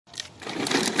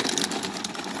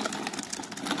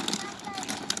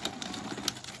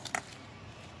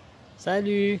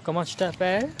Salut, comment tu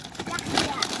t'appelles?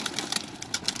 Yahya.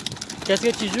 Qu'est-ce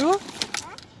que tu joues?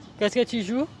 Qu'est-ce que tu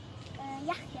joues?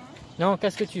 Yahya. Non,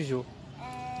 qu'est-ce que tu joues?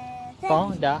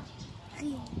 Panda.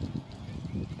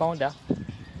 Panda.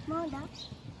 Panda.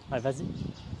 Allez, vas-y.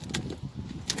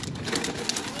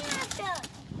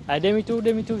 Allez, demi-tour,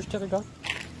 je te regarde.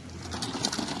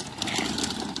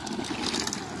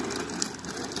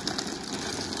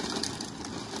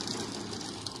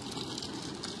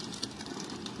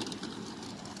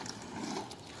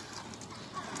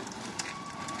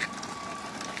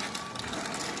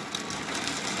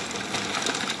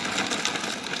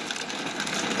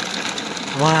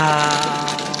 Wow!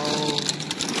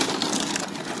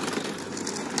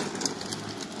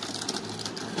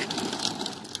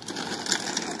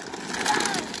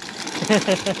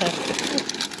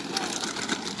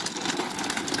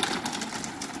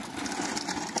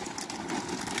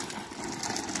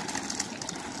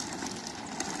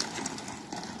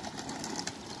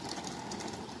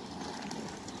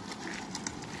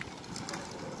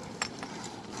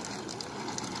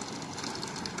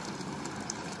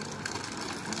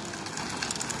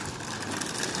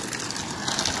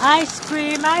 Ice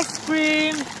cream, ice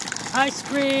cream, ice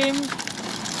cream.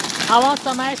 I want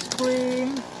some ice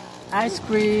cream. Ice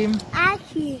cream.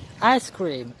 Ice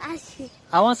cream.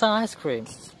 I want some ice cream.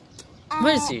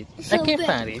 Where is it? I can't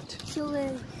find it.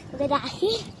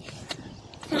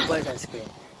 Where's ice cream?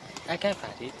 I can't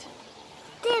find it.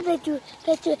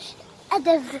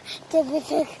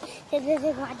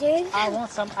 I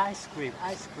want some ice cream.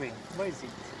 Ice cream. Where is it?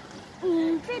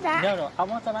 No, I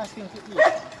want some ice cream to eat.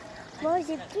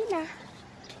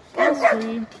 Ice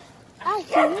cream.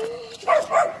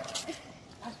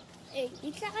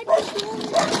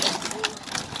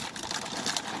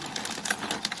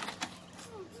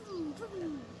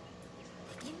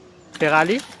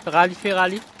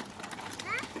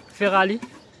 Ferrari.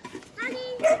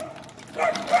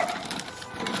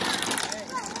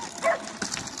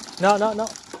 Non.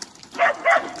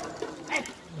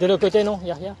 De l'autre côté, non,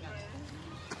 Yahya.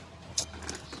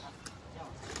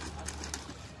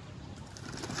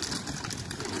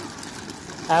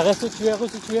 Ah, reste où tu es,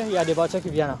 il y a des voitures qui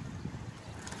viennent là.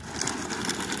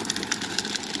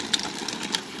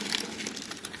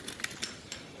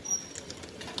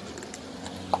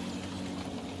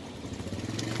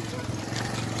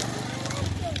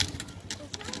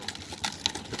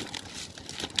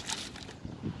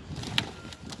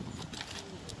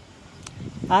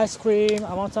 Ice cream,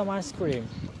 I want some ice cream.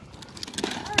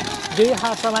 Do you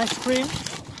have some ice cream?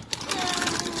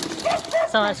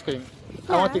 Some ice cream.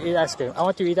 I want to eat ice cream.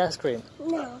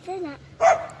 No, they're not.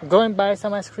 Go and buy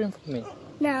some ice cream for me.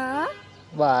 No.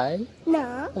 Why?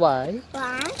 No. Why?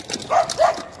 Why?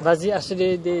 Vas-y,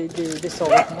 acheter des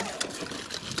sorbets avec moi.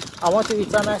 I want to eat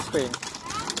some ice cream.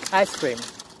 Ice cream.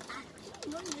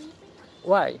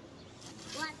 Why?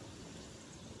 What?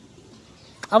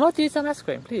 I want to eat some ice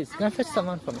cream. Please, go and fetch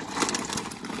someone for me.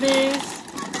 Please.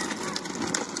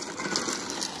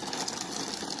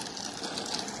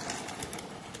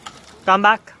 Come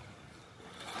back.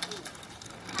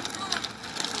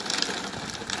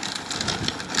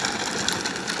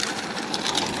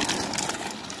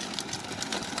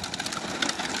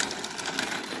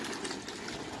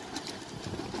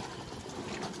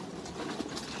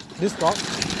 This box.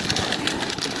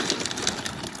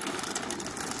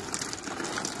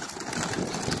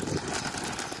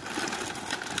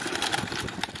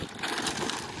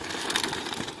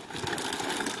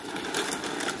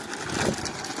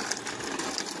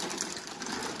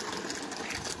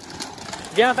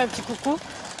 Viens, on fait un petit coucou.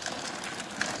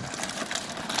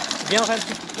 Viens, on fait un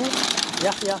petit coucou.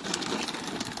 Yahya.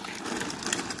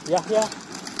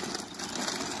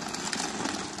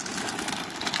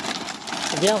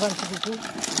 Viens, on fait un petit coucou.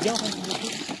 Viens, on fait un petit coucou.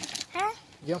 Hein?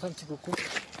 Viens, on fait un petit coucou.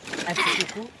 Un petit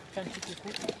coucou. Fais un petit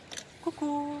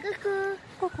coucou.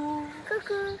 Coucou.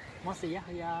 Moi, c'est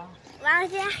Yahya. Moi,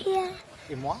 c'est Yahya.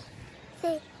 Et moi?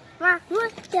 C'est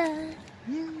Mahmoud.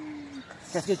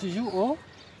 Qu'est-ce que tu joues au?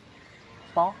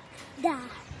 Pan? Da.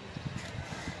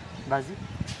 Vas-y.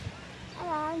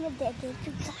 Alors, on a des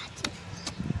trucs.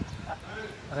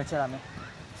 Retiens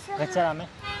la main.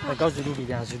 Regarde Zoulou, il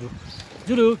vient, Zoulou.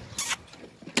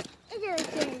 Et de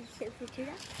ce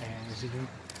foutu-là. Zoulou.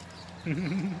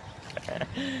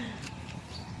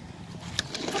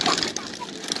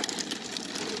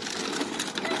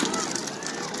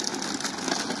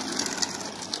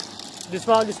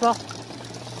 Doucement.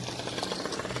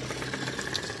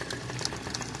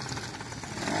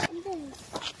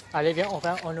 Allez, viens, on fait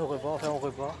au revoir. Au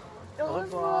revoir. Au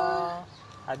revoir.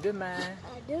 À demain.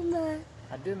 À demain.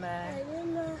 À demain. À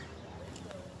demain.